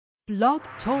Blog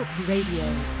Talk Radio.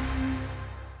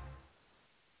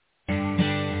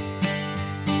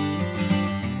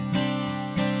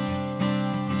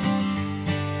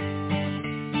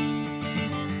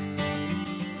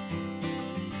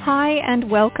 Hi, and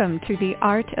welcome to The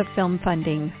Art of Film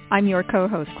Funding. I'm your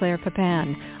co-host, Claire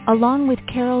Papin, along with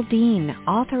Carol Dean,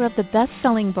 author of the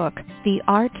best-selling book, The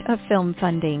Art of Film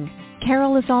Funding.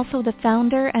 Carol is also the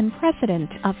founder and president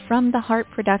of From the Heart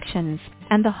Productions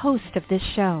and the host of this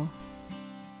show.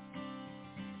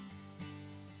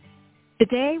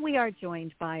 Today we are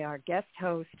joined by our guest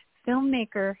host,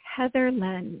 filmmaker Heather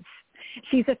Lenz.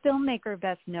 She's a filmmaker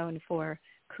best known for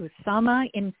Kusama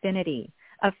Infinity,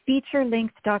 a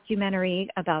feature-length documentary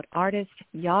about artist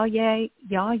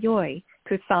Yayoi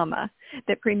Kusama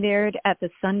that premiered at the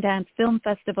Sundance Film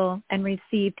Festival and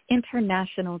received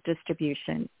international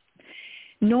distribution.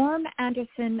 Norm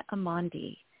Anderson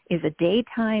Amandi is a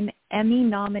daytime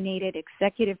Emmy-nominated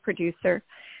executive producer,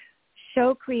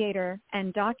 show creator,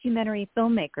 and documentary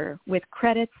filmmaker with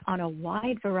credits on a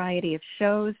wide variety of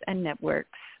shows and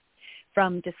networks.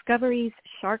 From Discovery's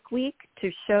Shark Week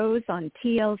to shows on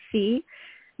TLC,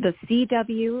 the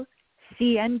CW,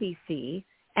 CNBC,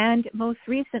 and most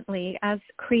recently as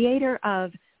creator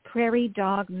of Prairie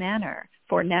Dog Manor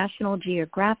for National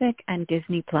Geographic and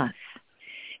Disney+.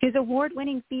 His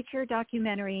award-winning feature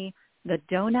documentary, The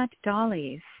Donut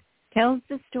Dollies, tells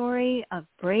the story of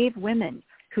brave women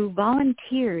who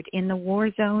volunteered in the war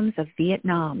zones of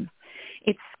Vietnam.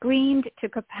 It screened to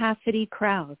capacity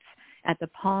crowds at the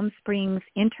Palm Springs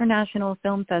International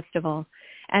Film Festival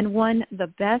and won the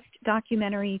Best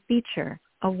Documentary Feature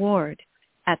award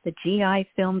at the GI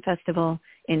Film Festival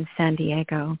in San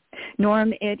Diego.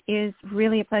 Norm, it is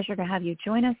really a pleasure to have you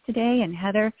join us today. And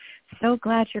Heather, so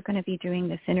glad you're going to be doing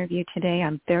this interview today.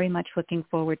 I'm very much looking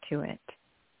forward to it.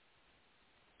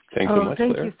 Thanks so much,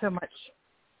 Thank Claire. you so much.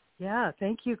 Yeah,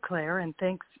 thank you, Claire, and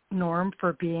thanks, Norm,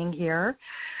 for being here.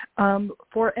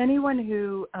 For anyone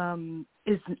who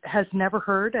has never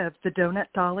heard of the Donut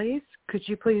Dollies, could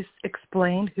you please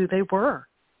explain who they were?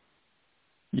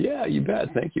 Yeah, you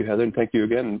bet. Thank you, Heather, and thank you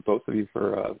again, both of you,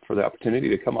 for the opportunity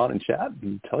to come on and chat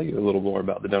and tell you a little more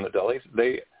about the Donut Dollies.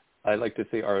 I like to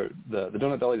say, the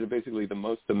Donut Dollies are basically the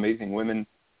most amazing women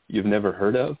you've never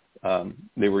heard of.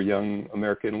 They were young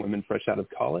American women fresh out of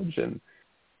college, and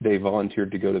they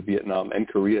volunteered to go to Vietnam and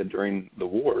Korea during the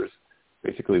wars,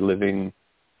 basically living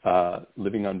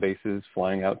on bases,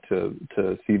 flying out to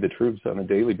see the troops on a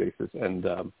daily basis. And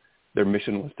their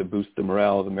mission was to boost the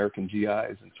morale of American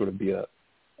GIs and sort of be a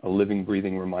living,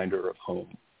 breathing reminder of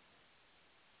home.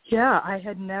 Yeah, I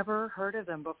had never heard of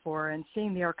them before, and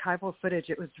seeing the archival footage,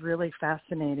 it was really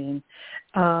fascinating.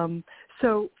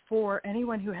 So for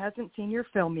anyone who hasn't seen your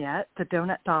film yet, The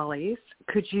Donut Dollies,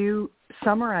 could you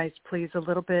summarize, please, a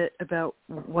little bit about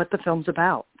what the film's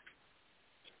about?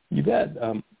 You bet.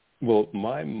 Well,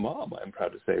 my mom, I'm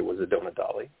proud to say, was a donut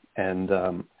dolly. And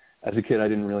as a kid, I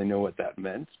didn't really know what that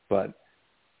meant, but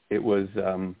it was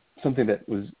something that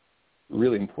was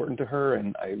really important to her,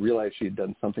 and I realized she had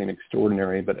done something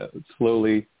extraordinary, but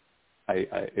slowly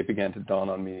it began to dawn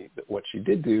on me that what she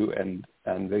did do, and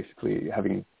basically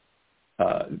having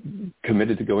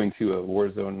committed to going to a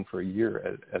war zone for a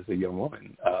year as a young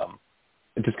woman,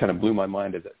 it just kind of blew my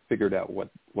mind as I figured out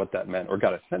what that meant, or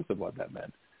got a sense of what that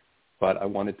meant. But I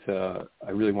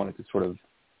really wanted to sort of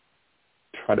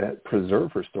try to preserve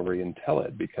her story and tell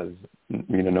it, because,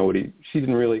 she's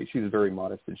very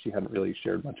modest, and she hadn't really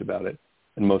shared much about it.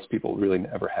 And most people really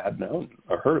never had known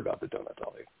or heard about the Donut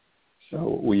Dolly.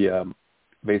 So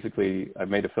I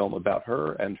made a film about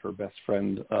her and her best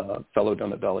friend, fellow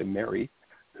Donut Dolly, Mary,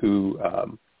 who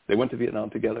they went to Vietnam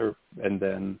together, and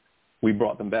then we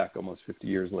brought them back almost 50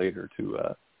 years later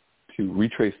to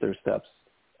retrace their steps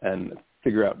and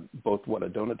figure out both what a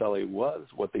Donut Dolly was,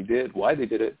 what they did, why they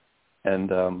did it,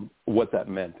 and what that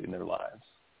meant in their lives.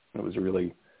 And it was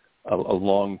really a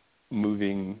long,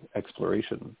 moving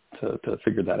exploration to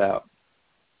figure that out.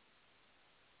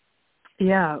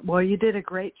 Yeah, well, you did a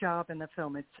great job in the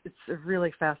film. It's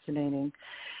really fascinating.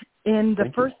 In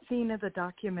the first scene of the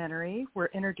documentary, we're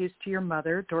introduced to your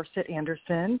mother, Dorset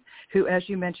Anderson, who, as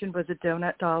you mentioned, was a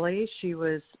donut dolly. She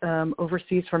was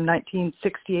overseas from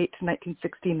 1968 to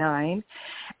 1969.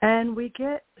 And we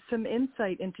get some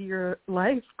insight into your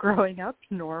life growing up,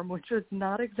 Norm, which was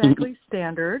not exactly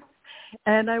standard.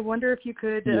 And I wonder if you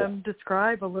could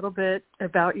describe a little bit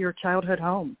about your childhood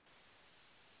home.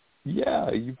 Yeah,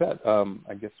 you bet.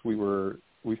 I guess we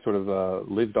sort of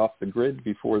lived off the grid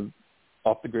before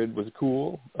off the grid was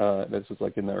cool. This was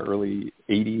like in the early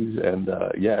 80s, and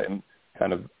and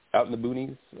kind of out in the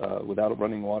boonies without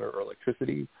running water or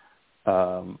electricity.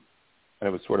 and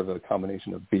it was sort of a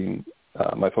combination of being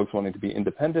my folks wanting to be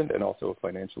independent and also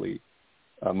financially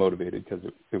motivated, because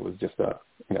it was just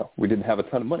we didn't have a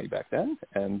ton of money back then,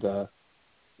 and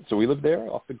so we lived there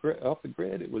off the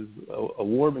grid. It was a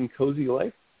warm and cozy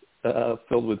life,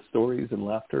 filled with stories and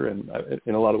laughter, and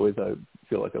in a lot of ways I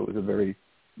feel like I was a very,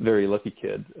 very lucky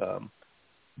kid,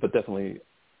 but definitely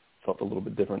felt a little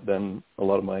bit different than a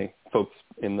lot of my folks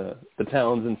in the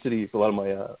towns and cities. A lot of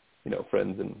my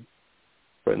friends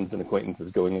and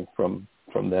acquaintances going from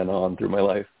then on through my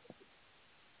life.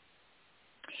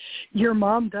 Your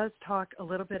mom does talk a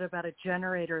little bit about a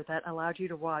generator that allowed you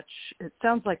to watch, it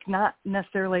sounds like not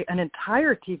necessarily an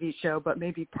entire TV show, but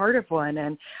maybe part of one.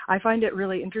 And I find it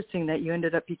really interesting that you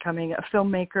ended up becoming a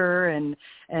filmmaker and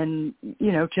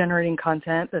generating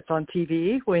content that's on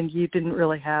TV when you didn't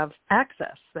really have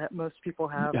access that most people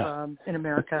have in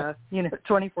America,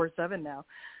 24/7 now.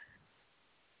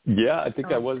 Yeah, I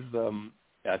think I was.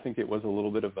 I think it was a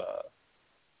little bit of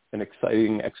an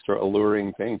exciting, extra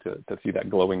alluring thing to see that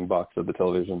glowing box of the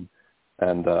television.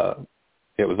 And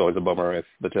it was always a bummer if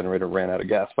the generator ran out of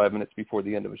gas 5 minutes before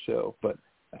the end of a show. But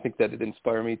I think that it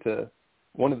inspired me to,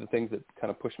 one of the things that kind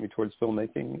of pushed me towards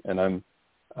filmmaking. And I'm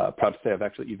proud to say I've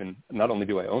actually not only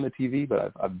do I own a TV,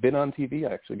 but I've been on TV.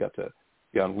 I actually got to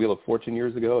be on Wheel of Fortune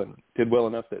years ago and did well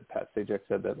enough that Pat Sajak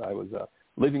said that I was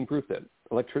living proof that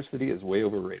electricity is way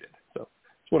overrated. So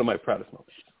it's one of my proudest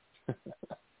moments.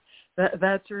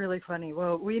 That's really funny.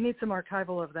 Well, we need some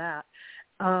archival of that.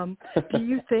 Do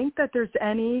you think that there's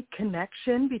any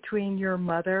connection between your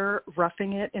mother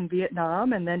roughing it in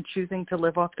Vietnam and then choosing to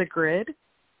live off the grid?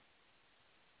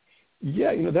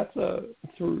 Yeah, that's a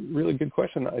really good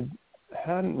question. I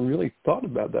hadn't really thought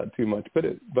about that too much, but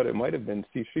it might have been.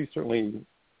 See, she certainly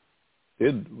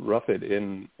did rough it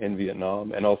in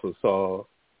Vietnam, and also saw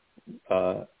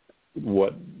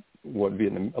what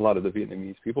a lot of the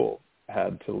Vietnamese people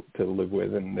had to live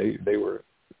with, and they were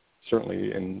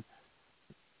certainly in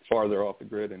farther off the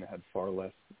grid and had far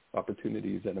less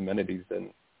opportunities and amenities than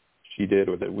she did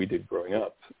or that we did growing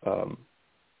up. So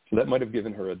that might have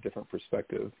given her a different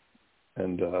perspective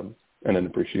and an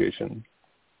appreciation.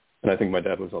 And I think my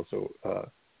dad was also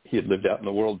he had lived out in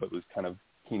the world, but was kind of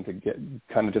keen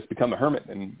to just become a hermit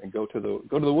and go to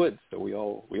the woods. So we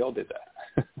all did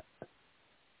that.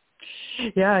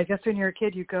 Yeah, I guess when you're a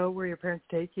kid, you go where your parents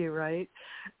take you, right?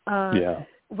 Yeah.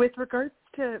 With regards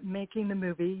to making the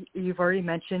movie, you've already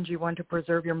mentioned you want to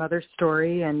preserve your mother's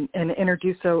story and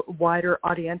introduce a wider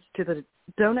audience to the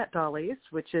Donut Dollies,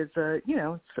 which is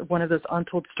it's one of those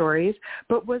untold stories.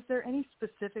 But was there any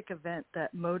specific event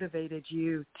that motivated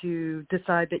you to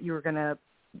decide that you were going to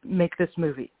make this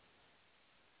movie?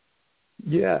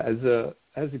 Yeah, as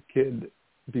a kid,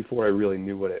 before I really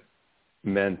knew what it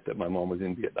meant that my mom was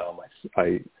in Vietnam,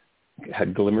 I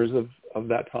had glimmers of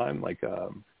that time. Like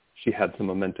she had some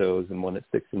mementos, and one that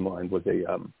sticks in mind was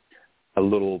a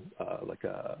little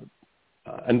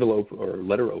envelope or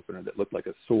letter opener that looked like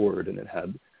a sword, and it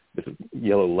had this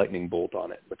yellow lightning bolt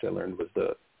on it, which I learned was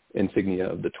the insignia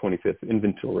of the 25th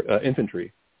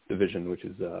Infantry Division, which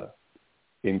is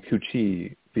in Cu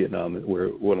Chi, Vietnam, where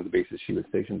one of the bases she was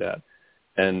stationed at.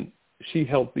 And she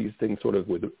held these things sort of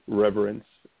with reverence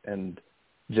and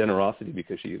generosity,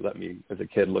 because she let me as a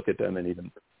kid look at them and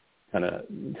even kind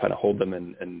of hold them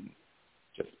and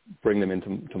just bring them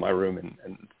into my room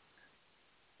and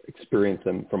experience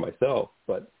them for myself.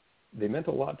 But they meant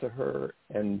a lot to her,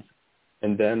 and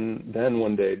then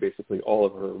one day basically all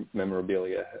of her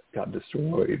memorabilia got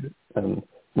destroyed and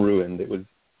ruined. A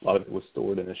lot of it was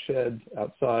stored in a shed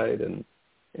outside, and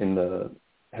in the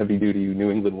heavy duty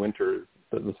New England winters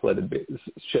the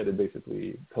shed had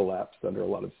basically collapsed under a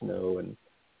lot of snow, and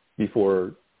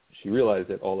before she realized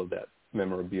that all of that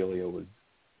memorabilia was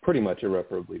pretty much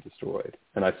irreparably destroyed.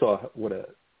 And I saw what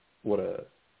a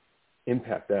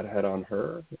impact that had on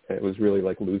her. It was really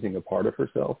like losing a part of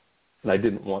herself, and I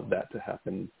didn't want that to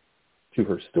happen to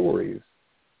her stories.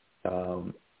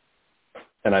 And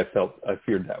I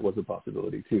feared that was a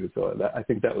possibility too. So I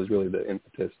think that was really the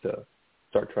impetus to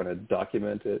start trying to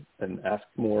document it and ask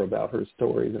more about her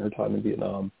stories and her time in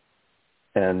Vietnam,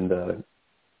 and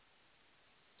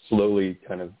slowly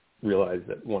kind of realized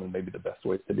that one of maybe the best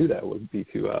ways to do that would be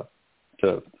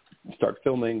to start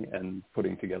filming and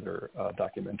putting together a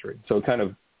documentary. So kind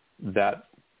of that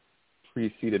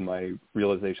preceded my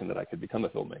realization that I could become a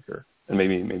filmmaker, and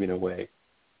maybe in a way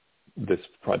this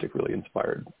project really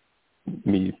inspired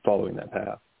me following that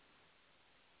path.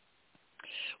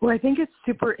 Well, I think it's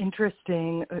super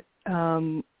interesting,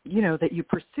 that you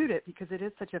pursued it, because it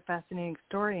is such a fascinating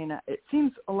story. And it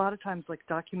seems a lot of times like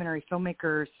documentary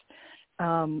filmmakers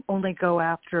only go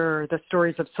after the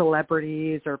stories of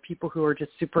celebrities or people who are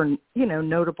just super,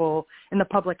 notable in the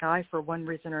public eye for one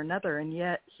reason or another. And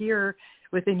yet here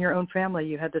within your own family,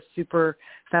 you had this super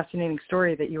fascinating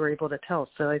story that you were able to tell.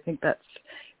 So I think that's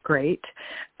great.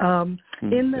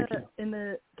 In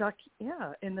the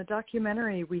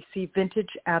documentary, we see vintage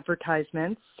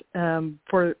advertisements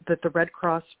that the Red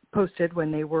Cross posted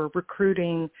when they were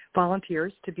recruiting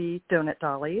volunteers to be Donut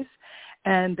Dollies,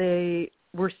 and they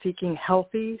were seeking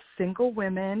healthy single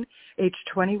women aged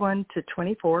 21 to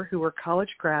 24 who were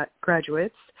college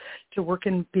graduates to work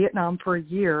in Vietnam for a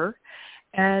year.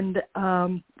 And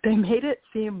they made it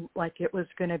seem like it was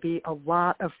going to be a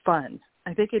lot of fun.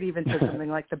 I think it even said something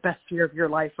like the best year of your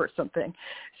life or something.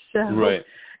 So right.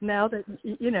 now that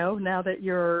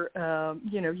you're,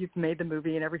 you've made the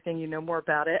movie and everything, you know more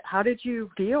about it. How did you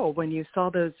feel when you saw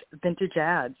those vintage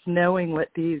ads, knowing what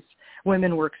these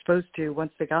women were exposed to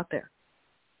once they got there?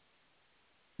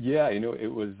 Yeah,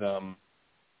 it was,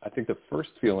 I think the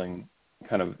first feeling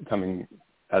kind of coming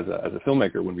as a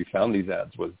filmmaker when we found these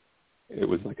ads was, it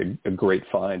was like a great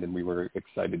find, and we were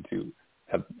excited to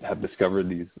have discovered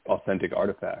these authentic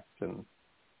artifacts. And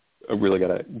I really got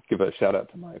to give a shout out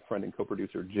to my friend and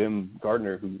co-producer, Jim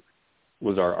Gardner, who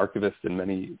was our archivist in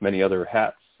many other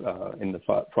hats in the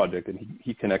project. And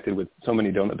he connected with so many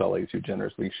Donut Dollies who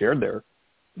generously shared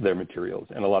their materials.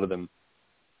 And a lot of them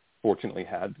fortunately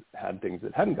had things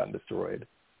that hadn't gotten destroyed,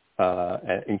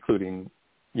 including,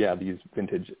 these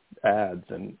vintage ads.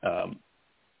 And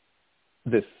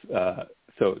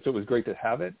so it was great to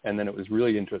have it, and then it was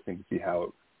really interesting to see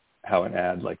how an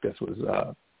ad like this was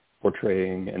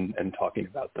portraying and talking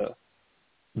about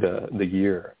the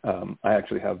year. I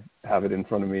actually have it in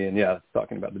front of me, and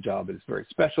talking about the job is very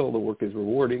special, the work is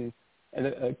rewarding, and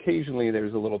occasionally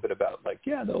there's a little bit about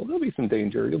there'll be some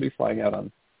danger. You'll be flying out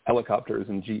on helicopters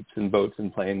and jeeps and boats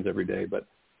and planes every day, but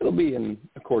it'll be in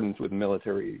accordance with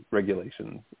military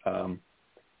regulations.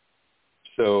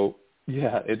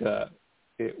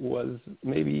 It was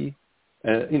maybe,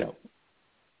 in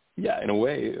a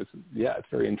way, it's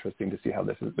very interesting to see how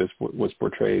this was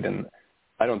portrayed. And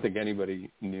I don't think anybody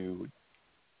knew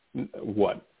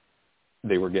what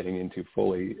they were getting into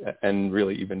fully. And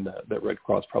really, even the Red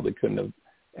Cross probably couldn't have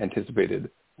anticipated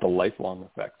the lifelong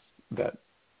effects that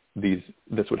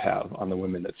this would have on the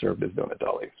women that served as Donut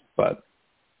Dollies. But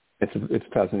it's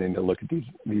fascinating to look at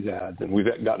these ads, and we've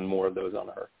gotten more of those on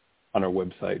our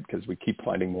website because we keep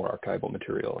finding more archival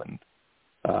material,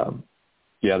 and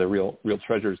they're real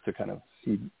treasures to kind of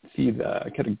see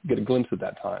get a glimpse of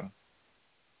that time.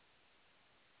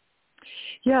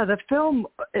 Yeah, the film,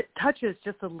 it touches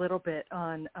just a little bit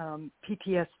on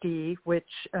PTSD, which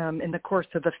in the course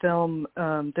of the film,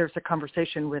 there's a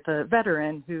conversation with a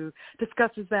veteran who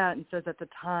discusses that and says at the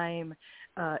time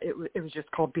it was just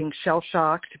called being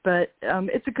shell-shocked. But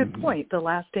it's a good point, the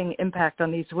lasting impact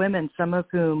on these women, some of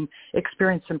whom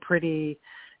experienced some pretty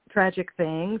tragic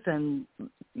things and,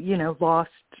 lost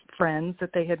friends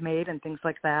that they had made and things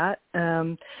like that.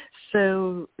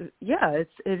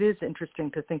 It is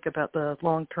interesting to think about the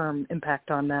long-term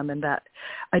impact on them, and that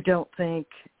I don't think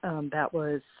that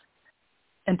was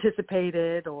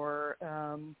anticipated or,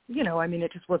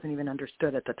 it just wasn't even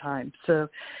understood at the time. So,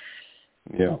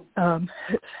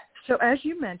 so as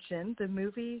you mentioned, the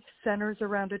movie centers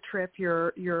around a trip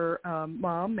your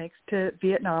mom makes to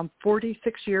Vietnam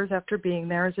 46 years after being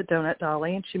there as a Donut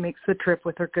Dolly, and she makes the trip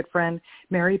with her good friend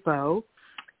Mary Bowe,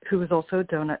 who is also a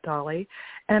Donut Dolly.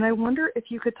 And I wonder if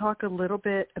you could talk a little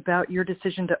bit about your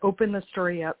decision to open the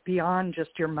story up beyond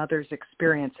just your mother's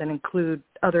experience and include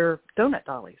other Donut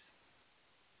Dollies.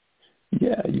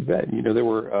 Yeah, you bet.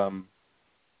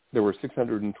 There were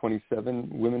 627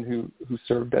 women who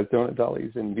served as Donut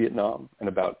Dollies in Vietnam, and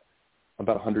about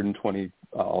 120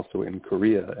 also in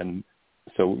Korea. And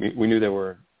so we knew there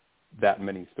were that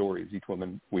many stories. Each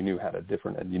woman we knew had a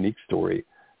different and unique story.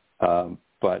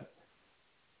 But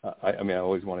I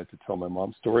always wanted to tell my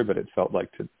mom's story, but it felt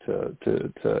like to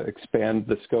expand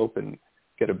the scope and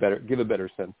give a better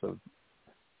sense of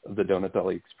the Donut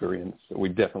Dolly experience. We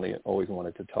definitely always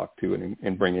wanted to talk to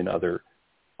and bring in other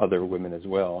women as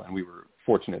well, and we were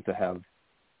fortunate to have,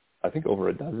 I think, over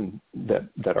a dozen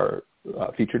that are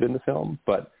featured in the film.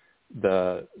 But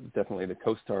definitely the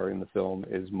co-star in the film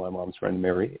is my mom's friend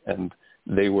Mary, and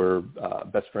they were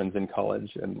best friends in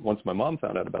college. And once my mom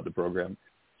found out about the program,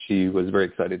 she was very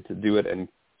excited to do it and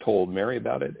told Mary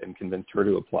about it and convinced her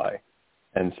to apply.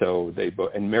 And so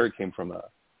and Mary came from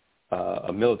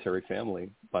a military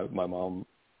family. My mom,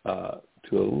 to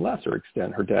a lesser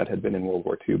extent, her dad had been in World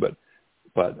War II, but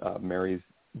Mary's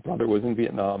brother was in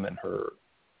Vietnam, and her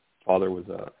father was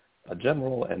a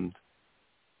general, and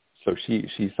so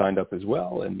she signed up as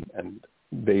well, and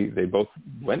they both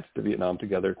went to Vietnam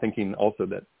together, thinking also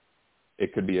that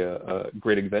it could be a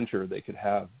great adventure they could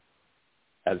have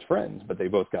as friends, but they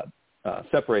both got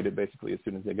separated basically as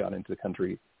soon as they got into the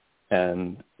country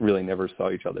and really never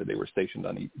saw each other. They were stationed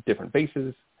on different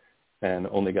bases and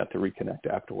only got to reconnect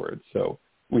afterwards. So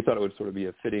we thought it would sort of be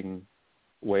a fitting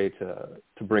way to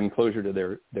bring closure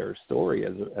to their story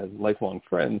as lifelong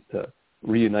friends, to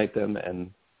reunite them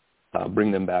and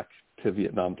bring them back to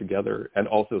Vietnam together, and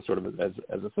also sort of as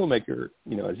a filmmaker,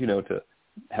 as you know, to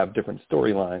have different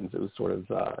storylines. It was sort of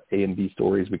A and B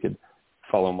stories. We could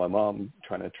follow my mom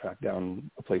trying to track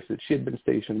down a place that she had been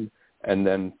stationed, and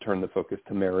then turn the focus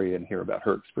to Mary and hear about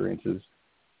her experiences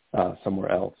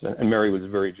somewhere else. And Mary was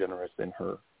very generous in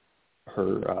her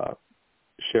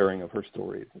sharing of her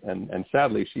stories. And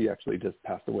sadly, she actually just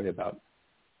passed away about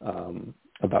 4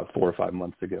 or 5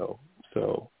 months ago.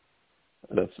 So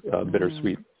that's a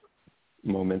bittersweet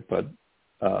moment, but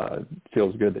it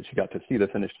feels good that she got to see the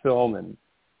finished film, and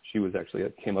she was actually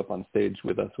came up on stage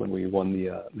with us when we won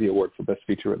the award for Best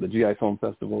Feature at the GI Film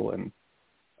Festival, and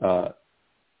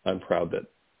I'm proud that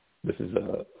this is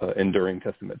an enduring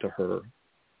testament to her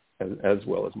as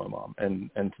well as my mom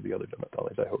and to the other Donut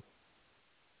Dollies, I hope.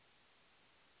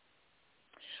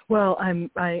 Well, I'm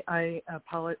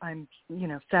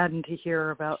saddened to hear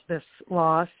about this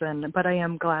loss, but I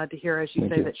am glad to hear, as you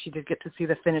say, that she did get to see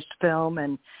the finished film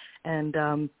and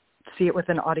see it with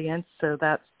an audience. So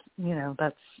that's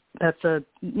a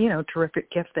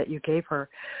terrific gift that you gave her.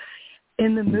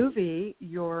 In the movie,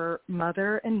 your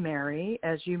mother and Mary,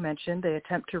 as you mentioned, they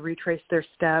attempt to retrace their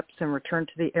steps and return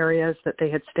to the areas that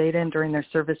they had stayed in during their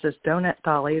service as Donut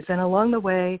Dollies. And along the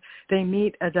way, they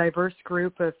meet a diverse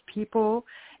group of people,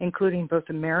 including both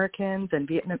Americans and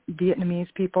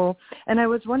Vietnamese people. And I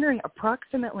was wondering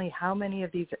approximately how many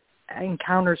of these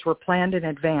encounters were planned in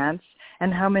advance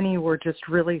and how many were just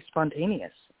really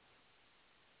spontaneous.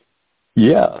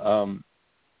 Yeah,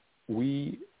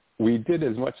 we did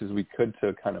as much as we could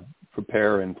to kind of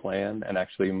prepare and plan, and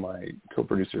actually my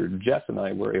co-producer Jess and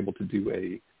I were able to do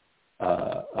a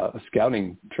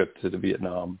scouting trip to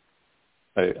Vietnam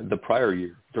the prior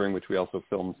year, during which we also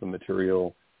filmed some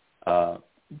material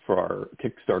for our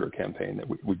Kickstarter campaign that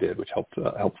we did, which helped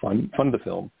fund the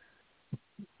film.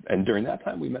 And during that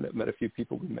time, we met a few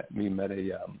people. We met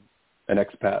an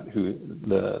expat, who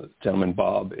the gentleman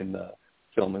Bob in the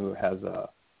film, who has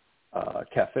a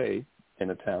cafe in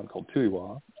a town called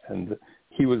Tuiwa, and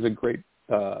he was a great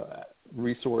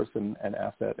resource and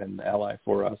asset and ally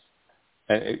for us.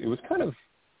 And it was kind of,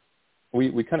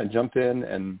 we kind of jumped in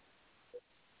and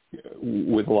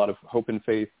with a lot of hope and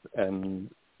faith, and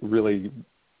really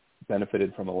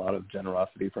benefited from a lot of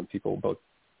generosity from people both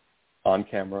on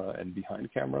camera and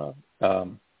behind camera.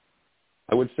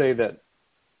 I would say that,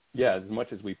 yeah, as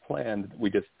much as we planned,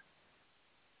 we just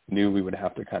knew we would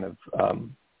have to kind of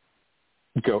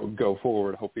go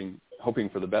forward, hoping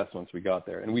for the best once we got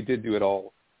there. And we did do it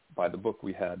all by the book.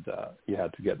 We had you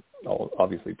had to get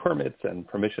obviously permits and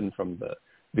permission from the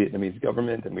Vietnamese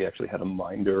government, and we actually had a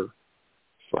minder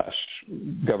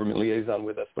 / government liaison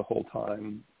with us the whole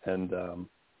time. And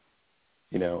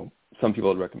some people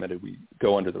had recommended we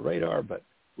go under the radar, but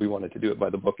we wanted to do it by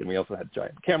the book, and we also had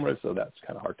giant cameras, so that's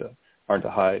kind of hard to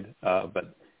hide.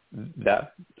 But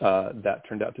that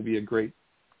turned out to be a great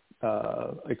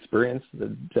experience.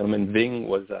 The gentleman Ving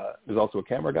was also a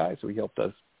camera guy, so he helped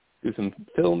us do some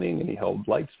filming, and he held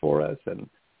lights for us. And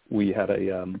we had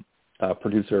a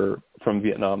producer from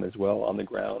Vietnam as well on the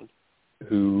ground,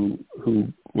 who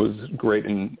was great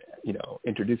in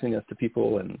introducing us to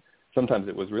people. And sometimes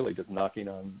it was really just knocking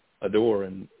on a door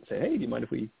and saying, "Hey, do you mind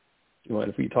if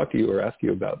we talk to you or ask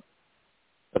you about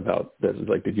this?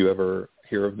 Like, did you ever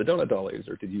hear of the Donut Dollies,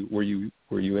 or were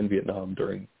you in Vietnam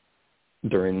during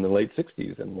the late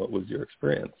 60s, and what was your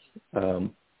experience?"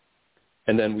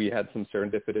 And then we had some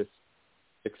serendipitous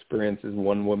experiences.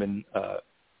 One woman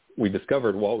we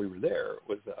discovered while we were there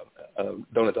was a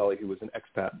Donut Dolly who was an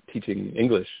expat teaching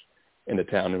English in the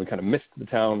town, and we kind of missed the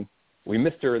town. We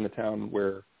missed her in the town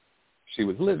where she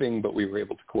was living, but we were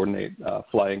able to coordinate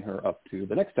flying her up to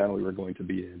the next town we were going to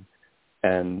be in,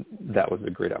 and that was a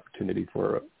great opportunity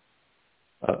for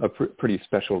a pretty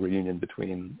special reunion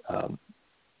between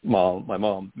my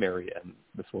mom, Mary, and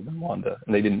this woman, Wanda.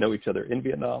 And they didn't know each other in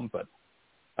Vietnam, but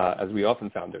as we often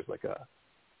found, there's like a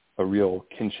real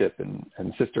kinship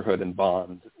and sisterhood and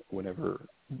bond whenever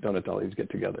Donut Dollies get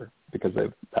together, because they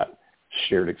have that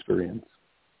shared experience.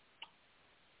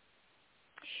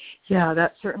 Yeah,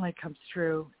 that certainly comes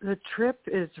true. The trip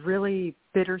is really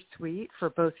bittersweet for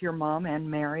both your mom and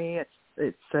Mary.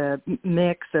 it's a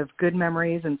mix of good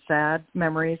memories and sad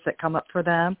memories that come up for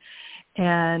them.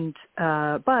 And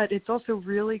but it's also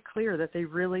really clear that they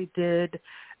really did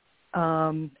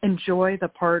enjoy the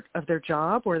part of their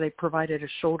job where they provided a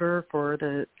shoulder for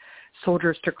the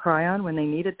soldiers to cry on when they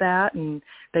needed that, and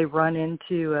they run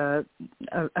into a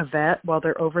vet while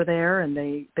they're over there, and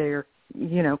they're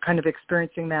kind of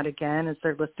experiencing that again as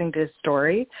they're listening to his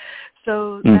story.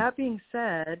 So that being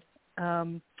said,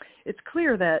 it's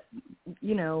clear that,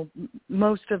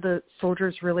 most of the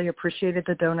soldiers really appreciated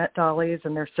the Donut Dollies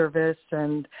and their service,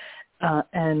 and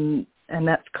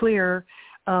that's clear.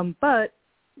 But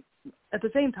at the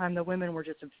same time, the women were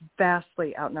just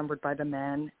vastly outnumbered by the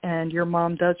men. And your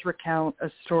mom does recount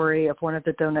a story of one of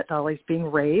the Donut Dollies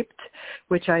being raped,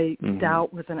 which I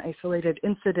doubt was an isolated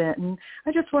incident. And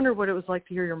I just wonder what it was like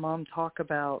to hear your mom talk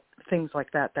about things like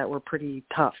that were pretty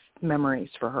tough memories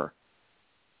for her.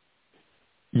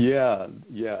 Yeah,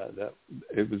 that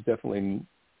it was definitely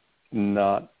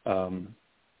not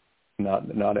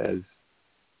as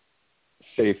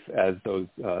safe as those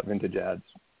vintage ads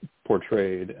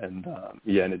portrayed. And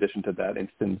in addition to that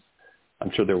instance,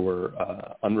 I'm sure there were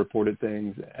unreported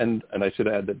things, and I should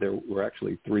add that there were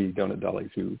actually 3 Donut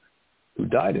Dollies who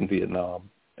died in Vietnam,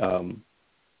 one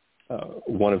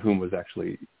of whom was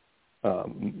actually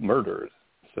murdered.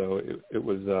 So it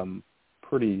was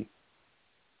pretty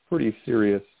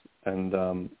serious, and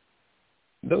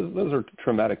those are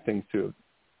traumatic things to have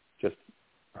just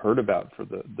heard about for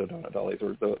the Donut Dollies,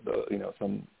 or the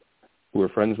some who were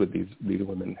friends with these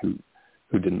women who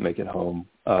didn't make it home.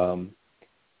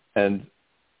 And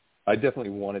I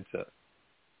definitely wanted to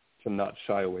not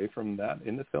shy away from that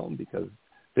in the film, because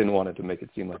I didn't want it to make it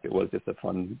seem like it was just a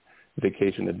fun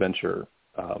vacation adventure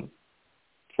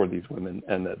for these women,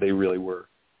 and that they really were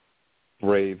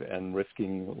brave and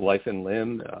risking life and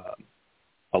limb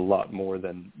a lot more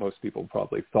than most people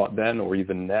probably thought then, or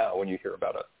even now when you hear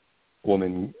about a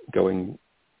woman going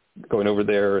over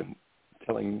there and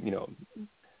telling,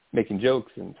 making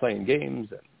jokes and playing games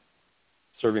and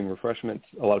serving refreshments.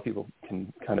 A lot of people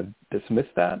can kind of dismiss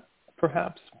that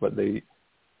perhaps, but they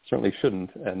certainly shouldn't.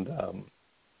 And so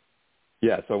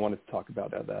I wanted to talk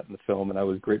about that in the film, and I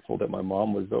was grateful that my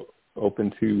mom was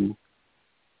open to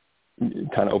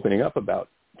kind of opening up about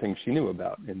things she knew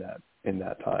about in that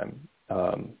time.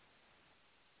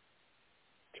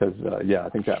 Because I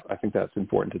think that's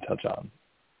important to touch on.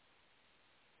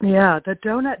 Yeah, the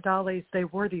Donut Dollies, they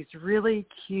wore these really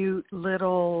cute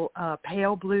little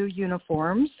pale blue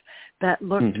uniforms that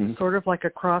looked sort of like a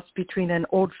cross between an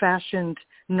old-fashioned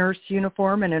nurse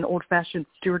uniform and an old-fashioned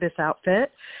stewardess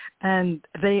outfit. And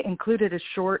they included a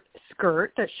short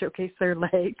skirt that showcased their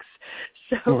legs.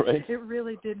 So It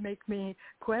really did make me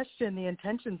question the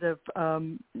intentions of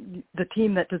the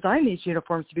team that designed these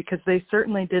uniforms, because they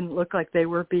certainly didn't look like they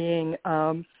were being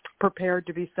prepared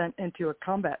to be sent into a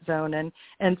combat zone. And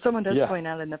someone does point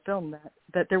out in the film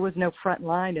that there was no front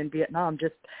line in Vietnam,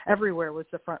 just everywhere was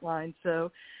the front line.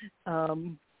 So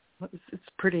it's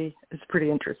pretty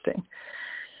interesting.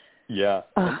 Yeah,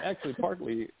 and actually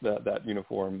partly that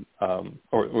uniform,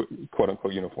 or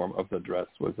quote-unquote uniform of the dress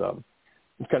was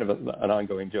it's kind of an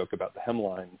ongoing joke about the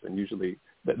hemlines, and usually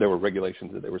there were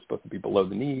regulations that they were supposed to be below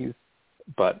the knees,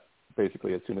 but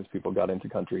basically as soon as people got into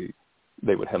country,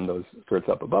 they would hem those skirts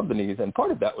up above the knees. And part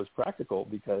of that was practical,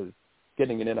 because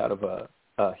getting in and out of a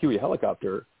Huey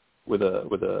helicopter with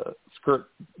a skirt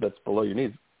that's below your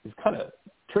knees is kind of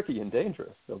tricky and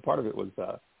dangerous. So part of it was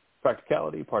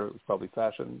practicality, part of it was probably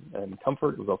fashion and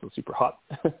comfort. It was also super hot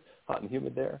and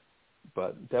humid there.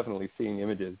 But definitely seeing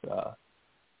images,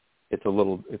 it's a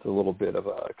little bit of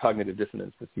a cognitive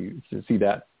dissonance to see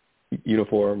that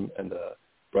uniform and a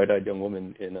bright-eyed young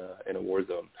woman in a war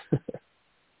zone.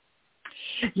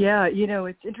 Yeah,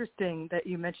 it's interesting that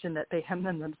you mentioned that they hem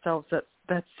them themselves.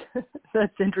 That's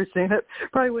interesting. That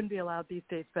probably wouldn't be allowed these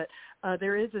days. But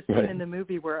there is a scene in the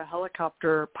movie where a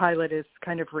helicopter pilot is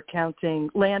kind of recounting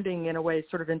landing in a way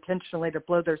sort of intentionally to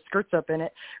blow their skirts up, and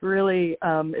it really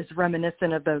is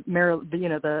reminiscent of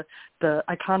the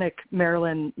iconic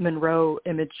Marilyn Monroe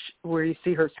image where you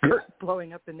see her skirt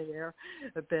blowing up in the air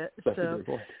a bit. That's a great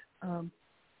point.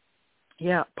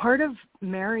 Yeah, part of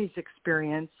Mary's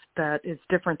experience that is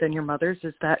different than your mother's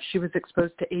is that she was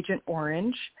exposed to Agent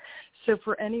Orange. So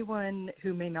for anyone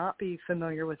who may not be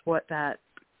familiar with what that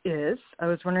is, I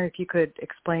was wondering if you could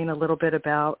explain a little bit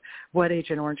about what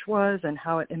Agent Orange was and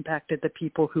how it impacted the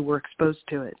people who were exposed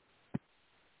to it.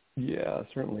 Yeah,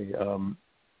 certainly.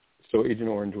 So Agent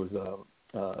Orange was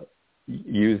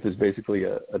used as basically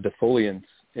a defoliant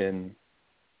in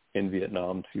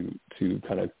Vietnam to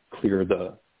kind of clear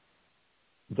the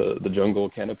jungle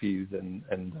canopies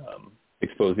and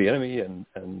expose the enemy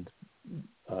and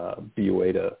be a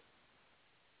way to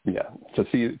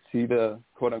see the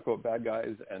quote unquote bad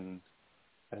guys, and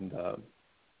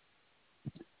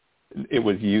it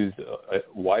was used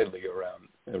widely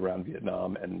around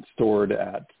Vietnam and stored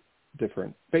at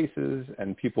different bases,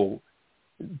 and people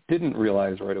didn't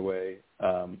realize right away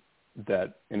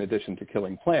that in addition to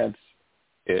killing plants,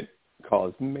 it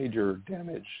caused major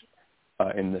damage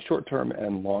in the short term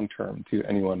and long term to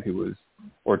anyone who was,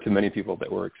 or to many people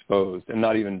that were exposed, and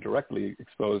not even directly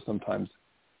exposed, sometimes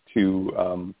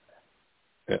to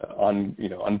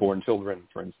unborn children,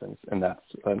 for instance, and that's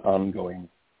an ongoing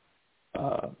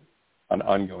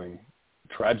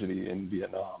tragedy in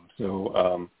Vietnam.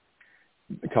 So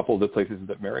a couple of the places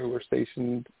that Mary were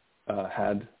stationed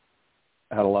had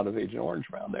a lot of Agent Orange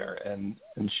around there, and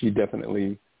she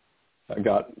definitely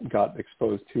got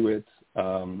exposed to it,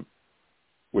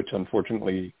 which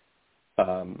unfortunately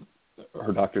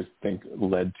her doctors think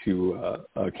led to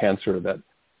a cancer that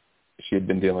she had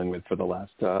been dealing with for the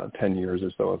last 10 years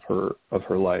or so of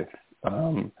her life.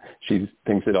 She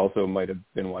thinks it also might have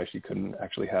been why she couldn't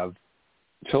actually have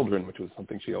children, which was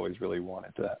something she always really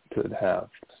wanted to have.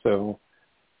 So,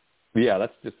 yeah,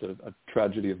 that's just a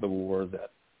tragedy of the war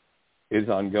that is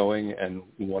ongoing. And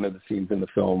one of the scenes in the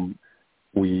film,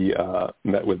 we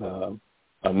met with a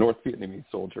North Vietnamese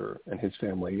soldier and his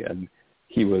family, and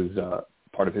he was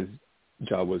part of his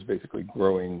job was basically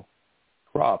growing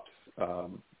crops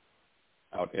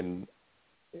out in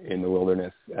the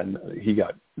wilderness, and he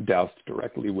got doused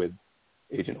directly with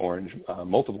Agent Orange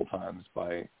multiple times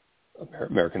by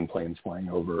American planes flying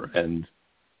over, and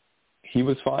he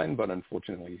was fine, but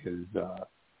unfortunately his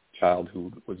child,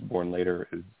 who was born later,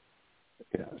 is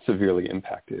severely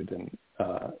impacted and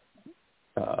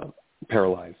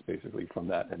paralyzed basically from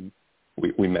that, and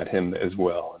we met him as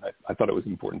well, and I thought it was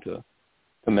important to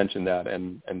mention that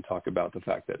and talk about the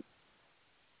fact that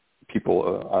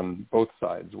people on both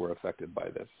sides were affected by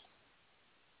this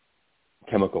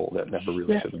chemical that never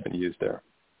really should have been used there.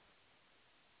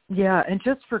 Yeah, and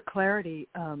just for clarity,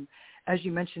 as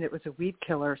you mentioned, it was a weed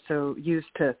killer, so used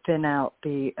to thin out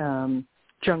the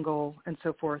jungle and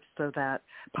so forth so that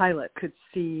pilot could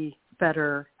see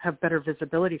better, have better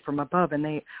visibility from above. And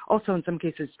they also, in some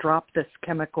cases, dropped this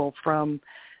chemical from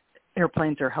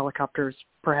airplanes or helicopters,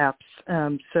 perhaps,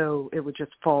 so it would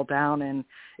just fall down and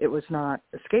it was not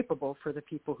escapable for the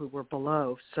people who were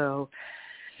below. So,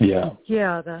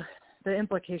 the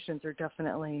implications are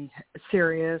definitely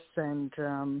serious, and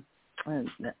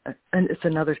it's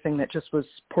another thing that just was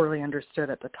poorly understood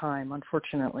at the time,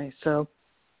 unfortunately. So,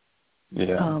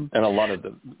 and a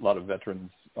lot of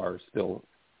veterans are still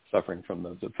suffering from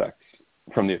those effects,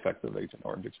 from the effects of Agent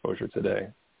Orange exposure today.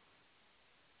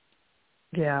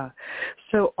 Yeah.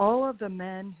 So all of the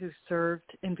men who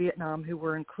served in Vietnam who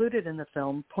were included in the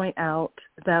film point out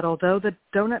that although the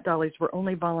Donut Dollies were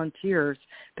only volunteers,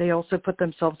 they also put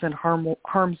themselves in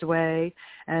harm's way,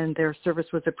 and their service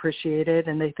was appreciated,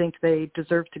 and they think they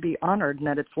deserve to be honored and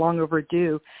that it's long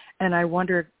overdue. And I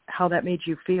wondered how that made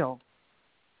you feel.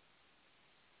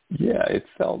 Yeah, it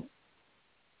felt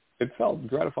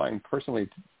gratifying personally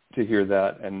to hear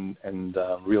that, and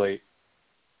really,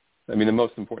 I mean, the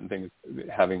most important thing is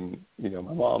having, my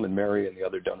mom and Mary and the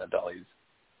other Donut Dollies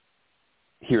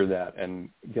hear that and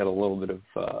get a little bit of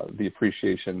the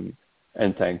appreciation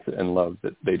and thanks and love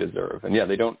that they deserve. And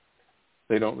they don't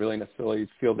really necessarily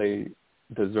feel they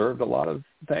deserved a lot of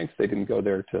thanks. They didn't go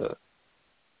there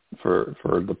for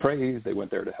the praise. They went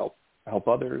there to help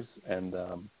others, and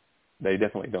they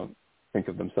definitely don't think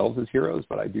of themselves as heroes,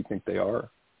 but I do think they are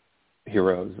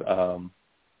heroes.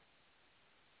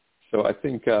 So I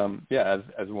think,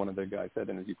 as one of the guys said,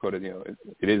 and as you quoted,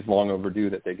 it is long overdue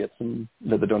that the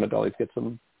Donut Dollies get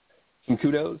some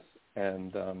kudos,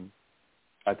 and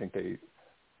I think they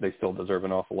still deserve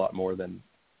an awful lot more than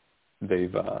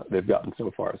they've gotten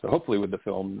so far. So hopefully, with the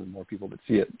film, the more people that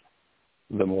see it,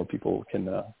 the more people can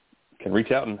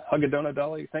reach out and hug a Donut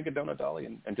Dolly, thank a Donut Dolly,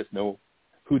 and just know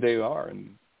who they are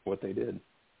and what they did.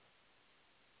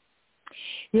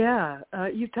 Yeah,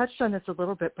 you touched on this a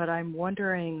little bit, but I'm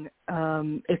wondering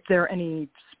if there are any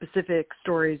specific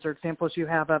stories or examples you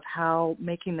have of how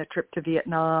making the trip to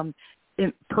Vietnam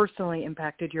personally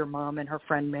impacted your mom and her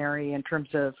friend Mary in terms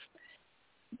of,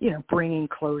 bringing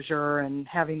closure and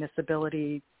having this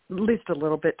ability, at least a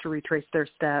little bit, to retrace their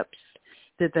steps.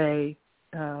 Did they,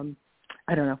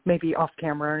 I don't know, maybe off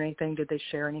camera or anything, did they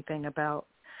share anything about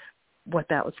what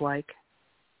that was like?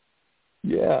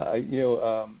 Yeah,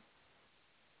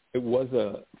 it was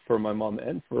for my mom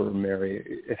and for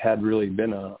Mary, it had really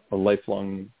been a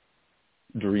lifelong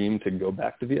dream to go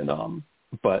back to Vietnam,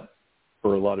 but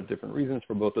for a lot of different reasons.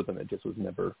 For both of them, it just was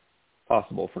never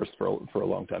possible. First, for a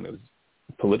long time, it was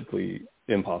politically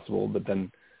impossible. But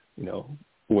then,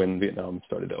 when Vietnam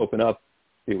started to open up,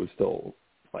 it was still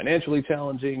financially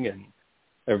challenging,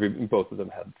 and both of them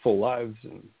had full lives.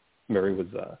 And Mary was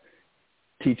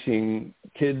teaching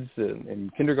kids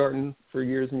in kindergarten for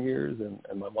years and years,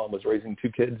 and my mom was raising 2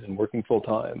 kids and working full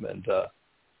time. And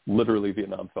literally,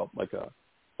 Vietnam felt like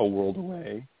a world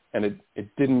away. And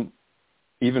it didn't,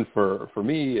 even for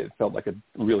me, it felt like a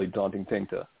really daunting thing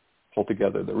to pull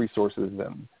together the resources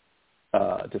and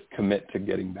just commit to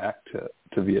getting back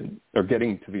to Vietnam, or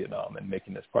getting to Vietnam and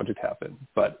making this project happen.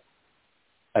 But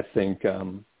I think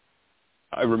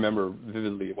I remember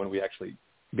vividly when we actually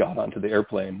got onto the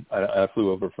airplane. I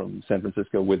flew over from San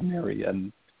Francisco with Mary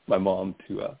and my mom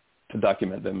to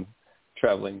document them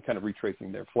traveling, kind of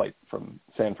retracing their flight from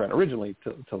San Fran originally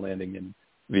to landing in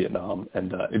Vietnam.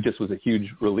 And it just was a huge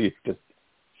relief just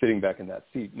sitting back in that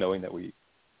seat, knowing that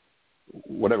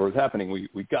whatever was happening,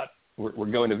 we're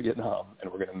going to Vietnam and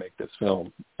we're going to make this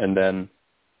film. And then,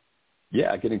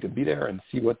 getting to be there and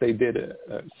see what they did,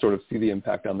 sort of see the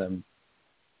impact on them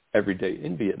every day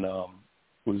in Vietnam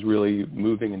was really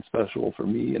moving and special for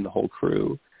me and the whole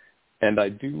crew. And I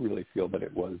do really feel that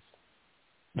it was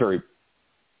very,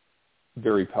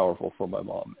 very powerful for my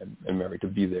mom and Mary to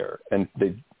be there. And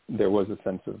there was a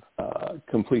sense of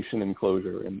completion and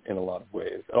closure in a lot of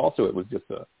ways. And also it was just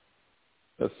a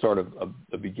sort of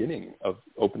a beginning of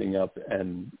opening up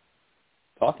and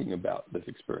talking about this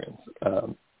experience.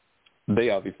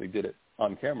 They obviously did it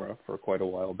on camera for quite a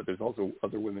while, but there's also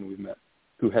other women we've met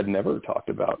who had never talked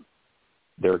about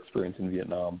their experience in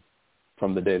Vietnam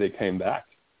from the day they came back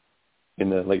in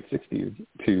the late 60s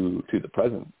to the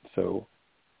present. So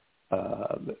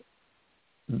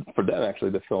for them,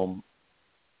 actually, the film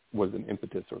was an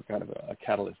impetus or kind of a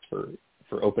catalyst for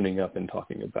opening up and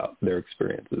talking about their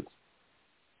experiences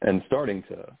and starting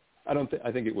to,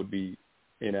 I think it would be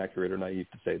inaccurate or naive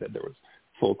to say that there was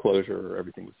full closure or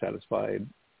everything was satisfied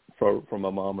from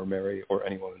a mom or Mary or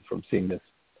anyone from seeing this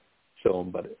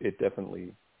film, but it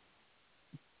definitely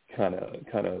kind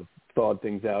of thawed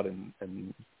things out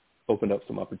and opened up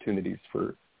some opportunities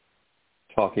for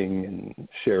talking and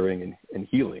sharing and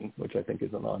healing, which I think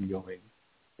is an ongoing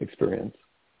experience.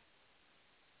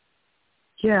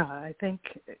 Yeah, I think,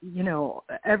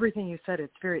 everything you said,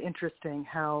 it's very interesting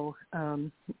how,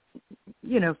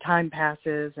 time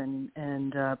passes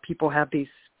and people have these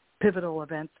pivotal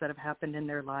events that have happened in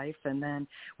their life, and then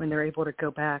when they're able to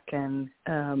go back and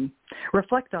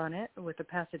reflect on it with the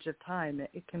passage of time,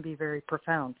 it can be very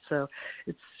profound. So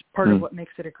it's part of what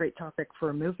makes it a great topic for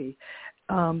a movie.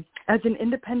 As an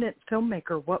independent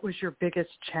filmmaker, what was your biggest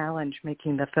challenge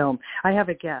making the film? I have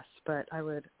a guess, but I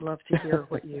would love to hear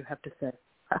what you have to say.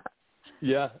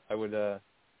 Yeah, I would. I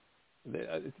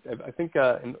think,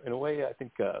 in a way, I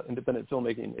think independent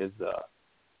filmmaking is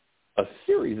a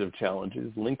series of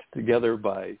challenges linked together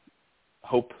by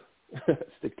hope,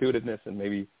 stick-to-itiveness, and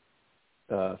maybe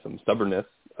some stubbornness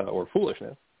or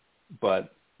foolishness.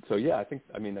 But so, I think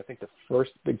the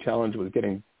first big challenge was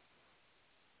getting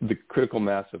the critical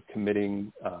mass of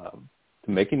committing to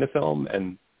making the film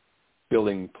and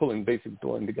pulling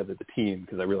together the team,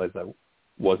 because I realized I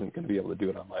wasn't going to be able to do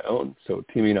it on my own. So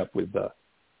teaming up with the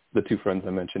 2 friends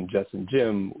I mentioned, Jess and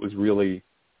Jim, was really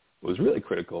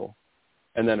critical.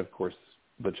 And then, of course,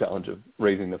 the challenge of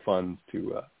raising the funds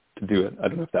to do it. I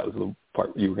don't know if that was the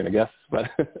part you were going to guess, but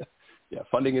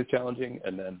funding is challenging.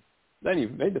 And then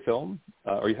you've made the film,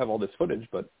 or you have all this footage,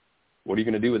 but what are you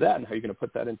going to do with that? And how are you going to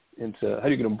put that into? How are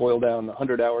you going to boil down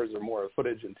 100 hours or more of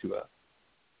footage into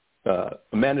a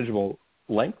manageable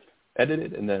length, edit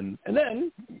it, and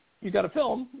then you got a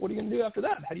film. What are you going to do after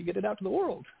that? How do you get it out to the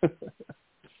world?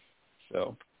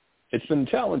 So it's been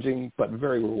challenging, but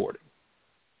very rewarding.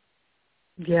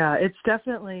 Yeah, it's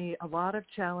definitely a lot of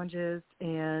challenges,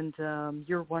 and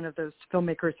you're one of those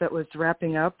filmmakers that was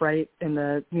wrapping up right in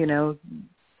the,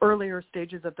 earlier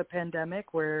stages of the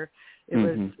pandemic, where it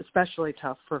was especially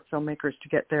tough for filmmakers to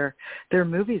get their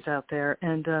movies out there.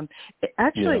 And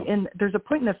there's a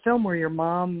point in the film where your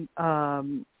mom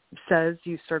says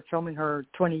you started filming her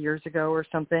 20 years ago or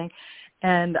something.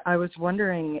 And I was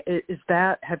wondering,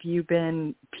 have you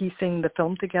been piecing the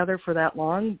film together for that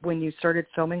long? When you started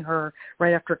filming her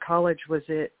right after college, was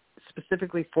it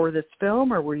specifically for this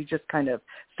film, or were you just kind of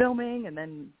filming and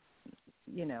then,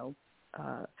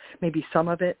 maybe some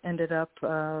of it ended up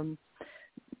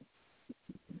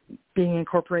being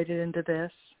incorporated into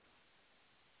this?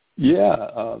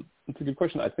 Yeah, it's a good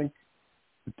question. I think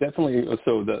definitely.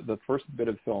 So the first bit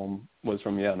of film was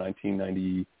from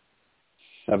 1997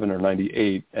 97 or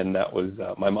 98, and that was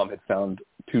my mom had found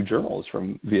 2 journals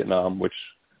from Vietnam, which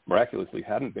miraculously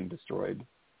hadn't been destroyed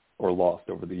or lost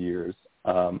over the years,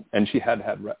 and she had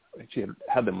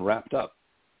them wrapped up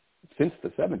since the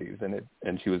 70s,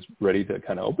 and she was ready to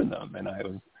kind of open them, and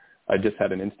I just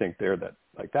had an instinct there that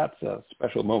like that's a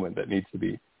special moment that needs to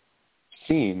be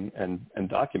seen and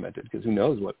documented, because who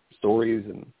knows what stories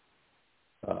and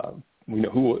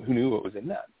who knew what was in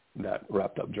that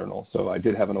wrapped up journal. So I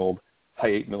did have an old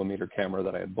high 8mm camera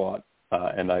that I had bought,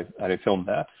 and I filmed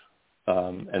that,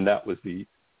 and that was the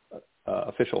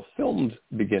official filmed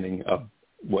beginning of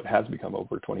what has become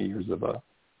over 20 years of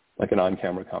an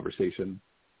on-camera conversation.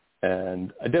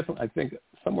 And I think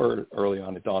somewhere early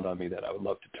on it dawned on me that I would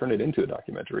love to turn it into a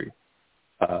documentary,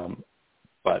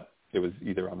 but it was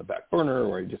either on the back burner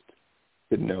or I just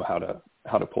didn't know how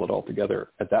to pull it all together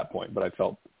at that point. But I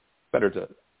felt better to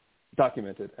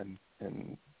document it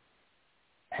and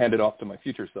hand it off to my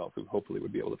future self, who hopefully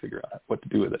would be able to figure out what to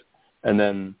do with it. And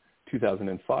then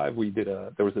 2005,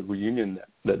 there was a reunion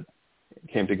that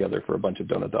came together for a bunch of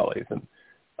Donut Dollies, and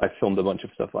I filmed a bunch of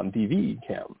stuff on DV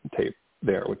cam tape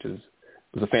there, which was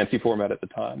a fancy format at the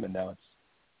time, and now it's,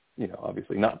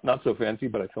 obviously not so fancy,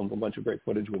 but I filmed a bunch of great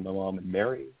footage with my mom and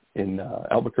Mary in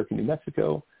Albuquerque, New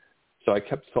Mexico. So I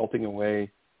kept salting away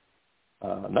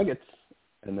nuggets,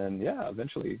 and then,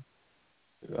 eventually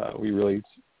we really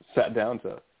sat down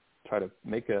to try to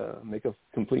make a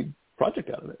complete project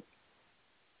out of it.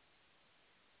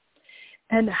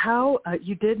 And how,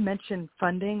 you did mention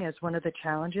funding as one of the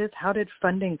challenges. How did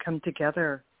funding come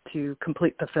together to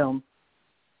complete the film?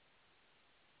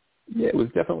 Yeah, it was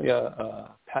definitely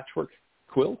a patchwork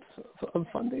quilt of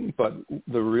funding, but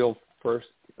the real first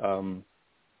and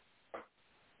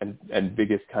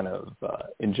biggest kind of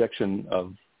injection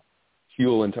of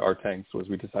fuel into our tanks was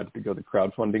we decided to go the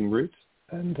crowdfunding route.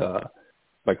 And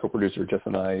my co-producer Jeff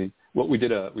and I, we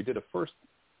did a first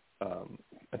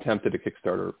attempt at a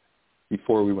Kickstarter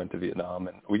before we went to Vietnam,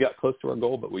 and we got close to our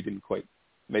goal, but we didn't quite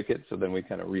make it. So then we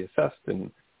kind of reassessed,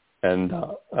 and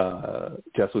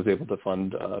Jess was able to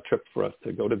fund a trip for us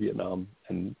to go to Vietnam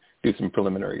and do some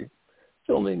preliminary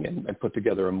filming and put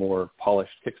together a more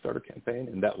polished Kickstarter campaign,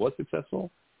 and that was successful.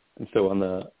 And so on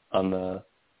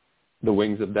the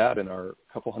wings of that, and our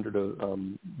couple hundred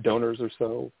donors or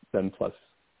so, then plus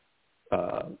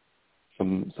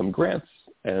some grants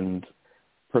and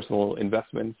personal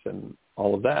investments and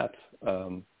all of that,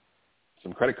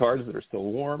 some credit cards that are still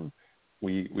warm,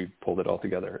 we pulled it all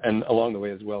together. And along the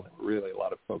way as well, there were really a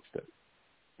lot of folks that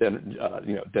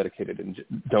dedicated and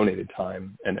donated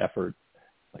time and effort,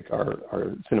 like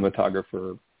our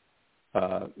cinematographer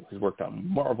who's worked on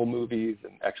Marvel movies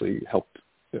and actually helped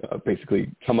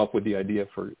basically come up with the idea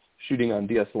for shooting on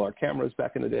DSLR cameras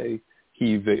back in the day.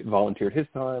 He volunteered his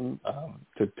time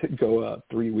to go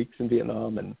 3 weeks in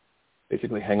Vietnam and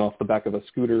basically hang off the back of a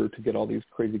scooter to get all these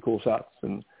crazy cool shots.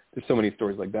 And there's so many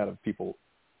stories like that of people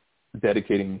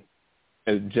dedicating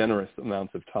generous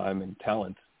amounts of time and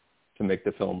talent to make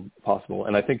the film possible.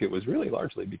 And I think it was really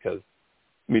largely because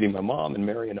meeting my mom and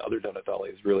Mary and other Donut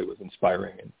Dollies really was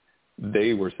inspiring, and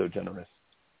they were so generous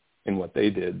in what they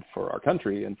did for our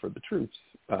country and for the troops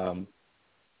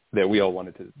that we all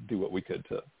wanted to do what we could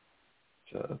to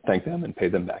thank them and pay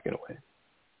them back in a way.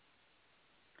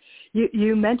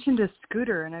 You mentioned a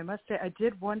scooter, and I must say I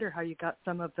did wonder how you got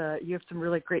you have some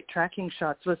really great tracking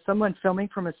shots. Was someone filming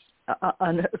from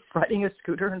riding a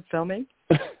scooter and filming?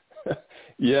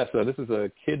 Yeah, so this is a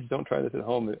kids don't try this at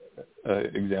home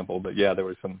example, but yeah, there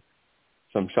was some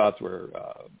shots where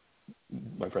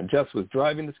my friend Jess was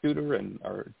driving the scooter and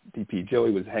our DP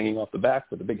Joey was hanging off the back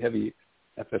with a big heavy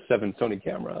FS7 Sony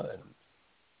camera,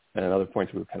 and at other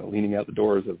points we were kind of leaning out the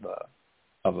doors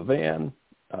of a van.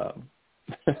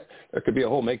 There could be a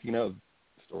whole making of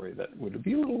story that would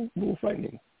be a little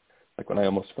frightening, like when I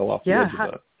almost fell off the edge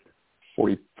of a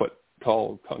 40-foot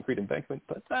tall concrete embankment,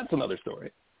 but that's another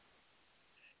story.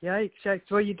 Yikes.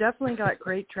 Well, you definitely got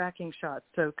great tracking shots,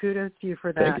 so kudos to you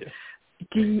for that.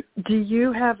 Thank you. Do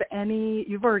you have any,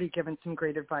 you've already given some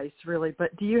great advice, really,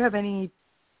 but do you have any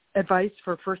advice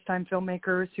for first-time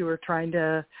filmmakers who are trying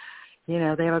to, they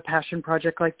have a passion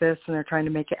project like this and they're trying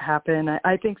to make it happen?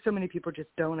 I think so many people just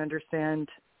don't understand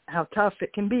how tough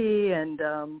it can be, and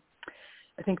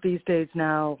I think these days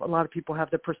now a lot of people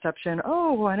have the perception,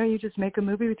 why don't you just make a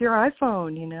movie with your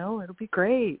iPhone, it'll be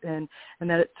great, and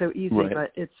that it's so easy,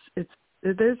 right.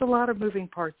 But there's a lot of moving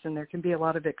parts, and there can be a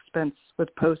lot of expense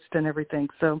with post and everything.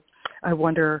 So I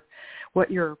wonder what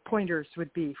your pointers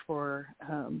would be for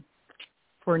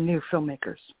new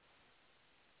filmmakers.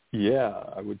 Yeah,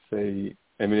 I would say,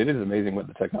 it is amazing what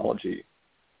the technology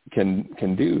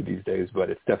can do these days, but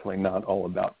it's definitely not all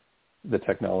about the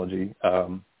technology.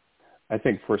 I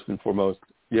think first and foremost,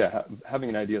 having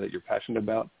an idea that you're passionate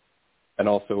about, and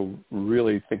also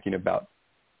really thinking about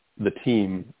the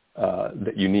team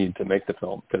that you need to make the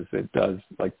film, because it does,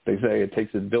 like they say, it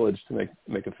takes a village to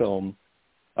make a film.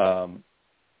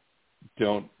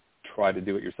 Don't try to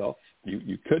do it yourself.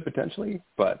 You could potentially,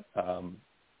 but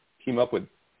team up with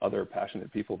other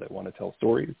passionate people that want to tell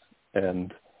stories.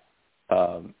 And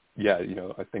I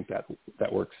think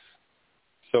that works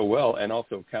so well. And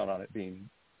also count on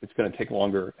it's going to take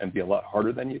longer and be a lot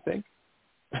harder than you think.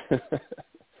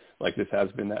 Like this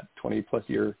has been that 20-plus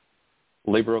year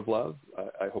labor of love.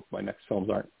 I hope my next films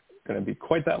aren't going to be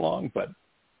quite that long, but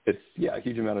it's a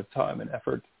huge amount of time and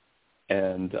effort,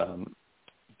 and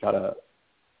gotta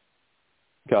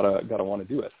want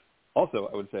to do it. Also,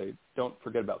 I would say don't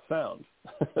forget about sound.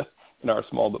 In our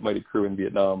small but mighty crew in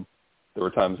Vietnam, there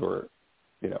were times where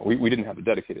we didn't have a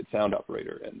dedicated sound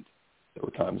operator, and there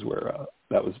were times where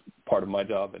that was part of my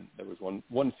job, and there was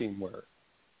one scene where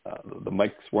the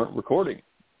mics weren't recording,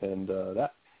 and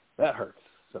that hurts.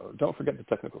 So don't forget the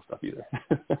technical stuff either.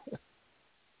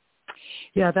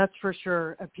 Yeah, that's for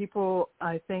sure. People,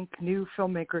 I think new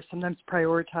filmmakers sometimes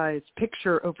prioritize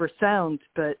picture over sound,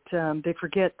 but they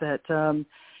forget that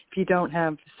if you don't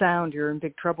have sound, you're in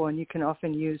big trouble, and you can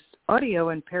often use audio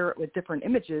and pair it with different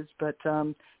images, but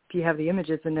if you have the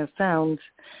images and no sound,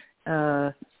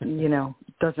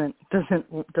 doesn't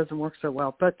work so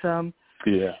well. But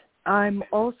I'm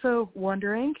also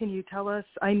wondering, can you tell us,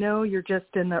 I know you're just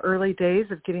in the early days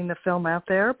of getting the film out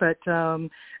there, but are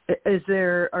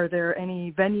there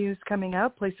any venues coming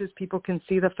up, places people can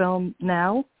see the film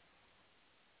now?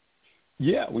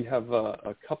 Yeah, we have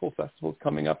a couple festivals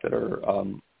coming up that are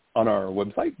on our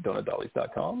website,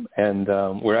 donutdollies.com, and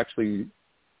we're actually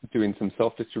doing some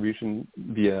self-distribution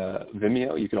via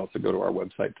Vimeo. You can also go to our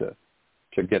website to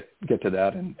get to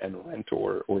that and rent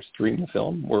or stream the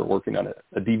film. We're working on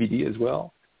a DVD as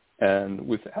well, and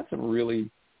we've had some really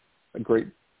great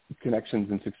connections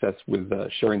and success with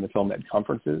sharing the film at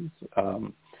conferences.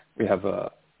 We have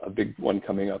a big one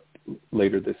coming up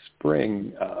later this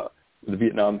spring with the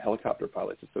Vietnam Helicopter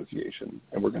Pilots Association,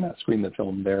 and we're going to screen the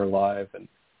film there live. And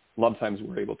a lot of times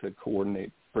we're able to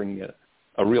coordinate bringing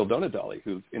a real Donut Dolly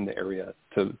who's in the area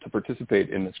to participate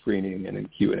in the screening and in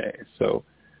Q&A. So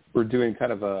we're doing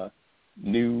kind of a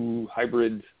new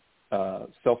hybrid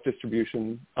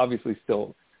self-distribution, obviously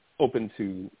still open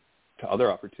to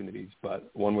other opportunities, but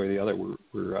one way or the other,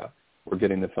 we're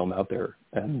getting the film out there,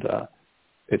 and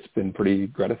it's been pretty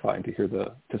gratifying to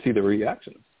see the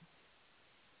reactions.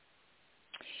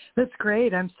 That's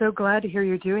great. I'm so glad to hear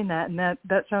you're doing that, and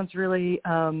that sounds really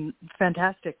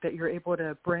fantastic that you're able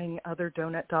to bring other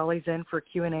Donut Dollies in for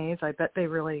Q&As. I bet they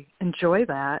really enjoy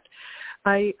that.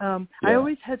 I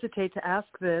always hesitate to ask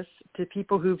this to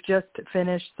people who've just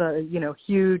finished the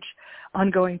huge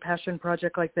ongoing passion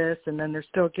project like this, and then they're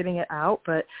still getting it out.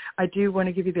 But I do want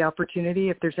to give you the opportunity,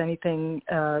 if there's anything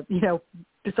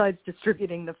besides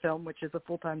distributing the film, which is a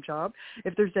full-time job,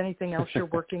 if there's anything else you're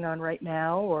working on right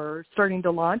now or starting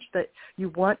to launch that you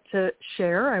want to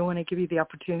share, I want to give you the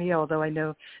opportunity, although I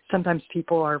know sometimes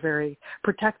people are very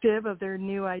protective of their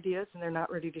new ideas and they're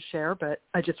not ready to share, but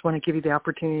I just want to give you the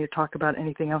opportunity to talk about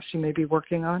anything else you may be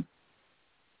working on.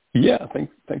 Yeah,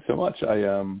 thanks so much. I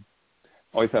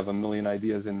always have a million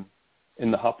ideas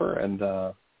in the hopper,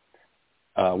 and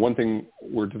one thing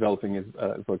we're developing is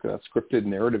like a scripted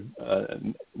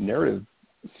narrative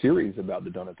series about the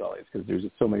Donut Dollies, because there's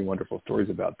just so many wonderful stories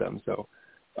about them. So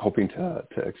hoping to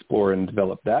explore and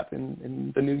develop that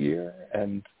in the new year.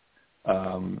 And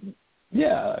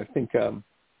I think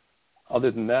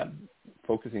other than that,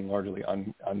 focusing largely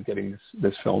on getting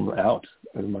this film out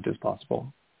as much as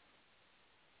possible.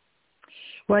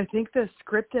 Well, I think the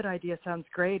scripted idea sounds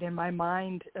great. In my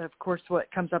mind, of course, what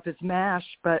comes up is MASH,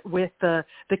 but with the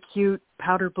cute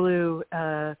powder blue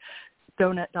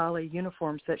Donut Dolly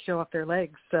uniforms that show off their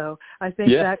legs. So I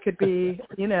think that could be,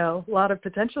 a lot of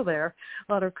potential there,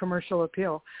 a lot of commercial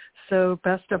appeal. So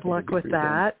best of luck with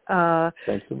that.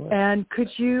 Thanks so much. And could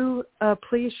you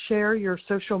please share your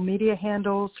social media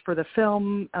handles for the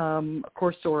film, of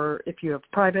course, or if you have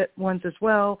private ones as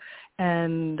well,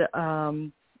 and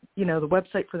the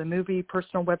website for the movie,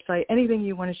 personal website, anything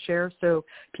you want to share so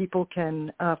people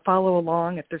can follow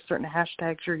along if there's certain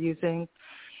hashtags you're using,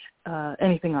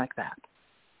 anything like that.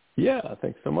 Yeah,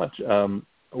 thanks so much.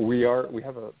 We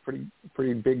have a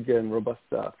pretty big and robust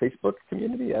Facebook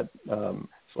community at /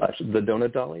 the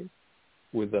Donut Dollies,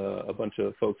 with a bunch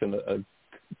of folks and a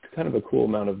kind of a cool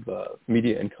amount of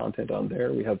media and content on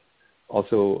there. We have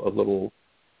also a little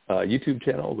YouTube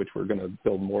channel, which we're going to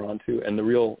build more onto. And the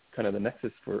real kind of the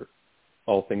nexus for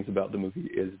all things about the movie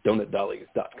is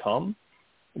DonutDollies.com,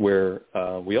 where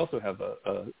we also have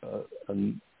a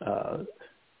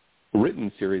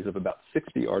written series of about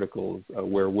 60 articles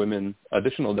where women,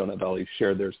 additional Donut Dollies,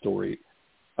 share their story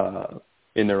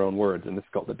in their own words. And this is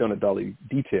called the Donut Dolly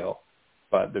Detail.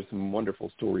 But there's some wonderful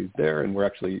stories there, and we're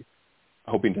actually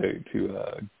hoping to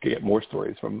get more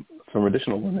stories from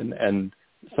additional women and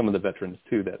some of the veterans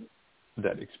too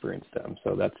that experienced them.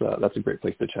 So that's a great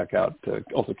place to check out to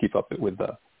also keep up with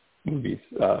the movies,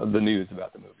 the news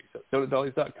about the movie. So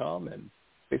DonutDollies.com and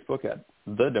Facebook at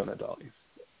The Donut Dollies.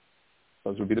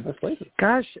 Those would be the best places.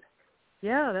 Gosh,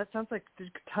 yeah, that sounds like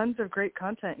there's tons of great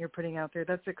content you're putting out there.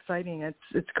 That's exciting.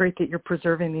 It's great that you're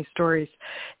preserving these stories.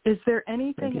 Is there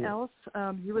anything else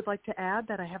you would like to add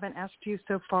that I haven't asked you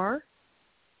so far?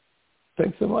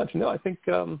 Thanks so much. No, I think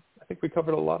we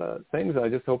covered a lot of things. I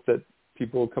just hope that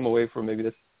people come away from maybe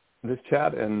this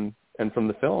chat and from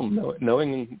the film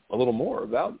knowing a little more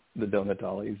about the Donut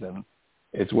Dollies, and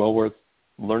it's well worth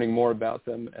learning more about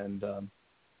them. And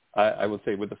I would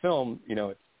say with the film,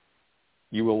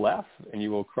 you will laugh and you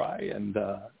will cry, and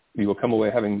you will come away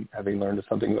having learned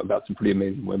something about some pretty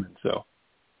amazing women. So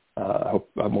I hope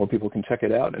more people can check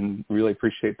it out, and really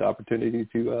appreciate the opportunity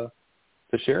to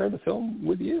share the film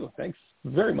with you. Thanks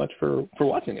very much for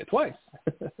watching it twice.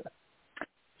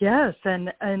 Yes,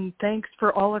 and thanks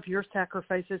for all of your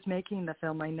sacrifices making the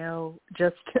film. I know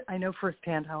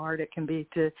firsthand how hard it can be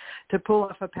to pull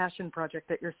off a passion project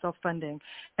that you're self-funding.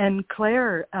 And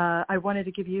Claire, I wanted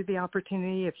to give you the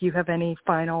opportunity if you have any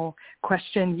final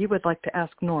question you would like to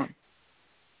ask Norm.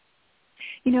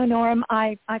 Norm,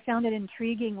 I found it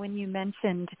intriguing when you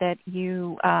mentioned that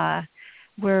you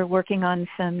were working on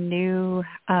some new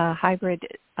hybrid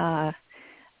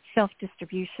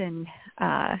self-distribution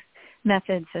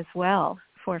methods as well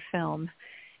for film.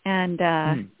 And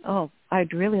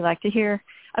I'd really like to hear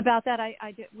about that.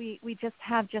 We just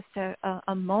have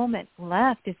a moment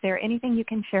left. Is there anything you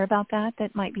can share about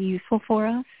that might be useful for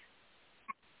us?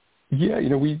 Yeah,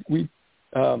 we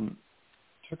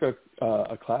took a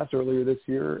class earlier this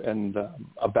year and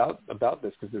about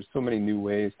this, because there's so many new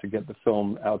ways to get the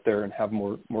film out there and have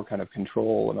more kind of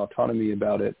control and autonomy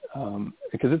about it.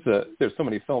 Because there's so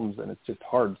many films, and it's just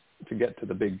hard to get to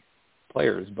the big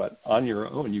players, but on your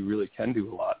own you really can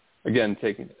do a lot. Again,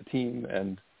 taking a team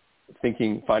and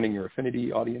finding your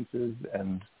affinity audiences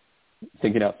and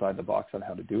thinking outside the box on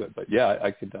how to do it. But yeah,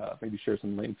 I could maybe share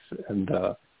some links and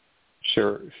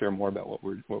share more about what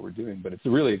we're doing. But it's a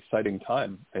really exciting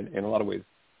time, and in a lot of ways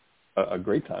a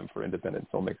great time for independent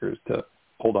filmmakers to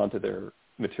hold on to their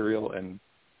material and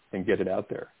get it out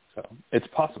there. So it's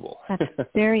possible. That's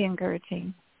very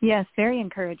encouraging. Yes, very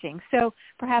encouraging. So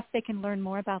perhaps they can learn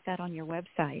more about that on your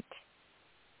website.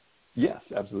 Yes,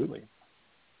 absolutely.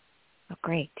 Oh,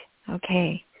 great.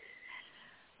 Okay.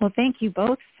 Well, thank you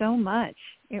both so much.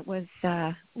 It was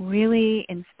really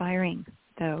inspiring,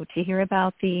 though, to hear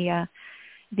about the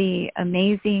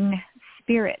amazing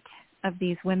spirit of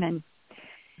these women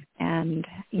and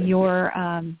your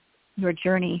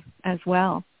journey as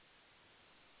well.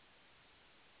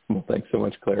 Well, thanks so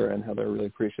much, Claire and Heather. I really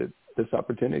appreciate this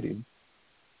opportunity.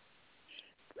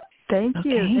 Thank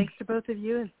you. Thanks to both of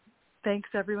you, and thanks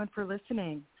everyone for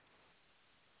listening.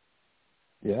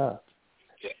 Yeah.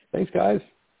 Thanks, guys.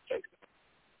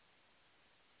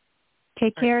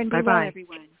 Take care and be well,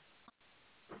 everyone.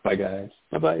 Bye, guys.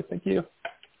 Bye-bye. Thank you.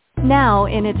 Now,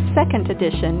 in its second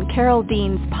edition, Carol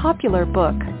Dean's popular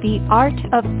book, The Art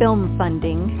of Film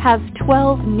Funding, has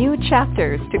 12 new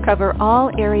chapters to cover all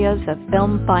areas of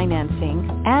film financing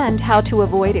and how to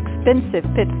avoid expensive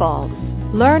pitfalls.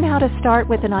 Learn how to start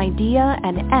with an idea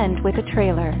and end with a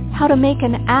trailer, how to make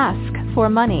an ask for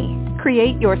money,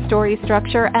 create your story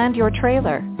structure and your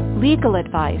trailer, legal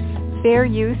advice, fair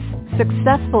use,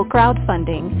 successful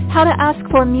crowdfunding, how to ask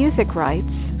for music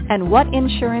rights, and what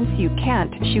insurance you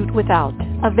can't shoot without.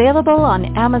 Available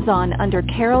on Amazon under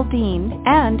Carol Dean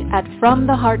and at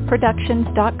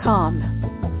FromTheHeartProductions.com.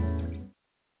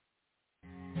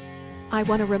 I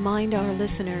want to remind our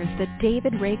listeners that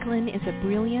David Rakelin is a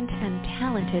brilliant and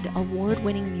talented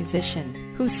award-winning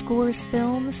musician who scores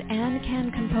films and can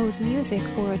compose music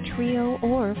for a trio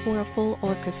or for a full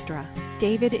orchestra.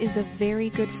 David is a very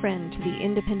good friend to the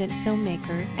independent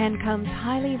filmmaker and comes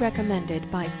highly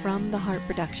recommended by From the Heart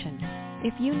Productions.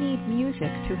 If you need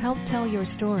music to help tell your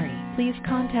story, please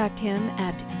contact him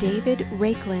at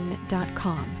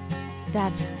davidrakelin.com.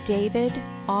 That's David,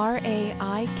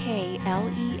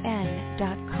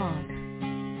 RAIKLEN.com.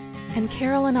 And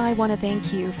Carol and I want to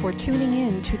thank you for tuning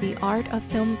in to The Art of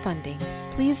Film Funding.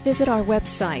 please visit our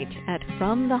website at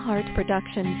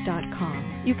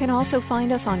FromTheHeartProductions.com. You can also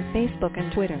find us on Facebook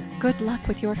and Twitter. Good luck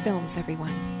with your films,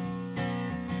 everyone.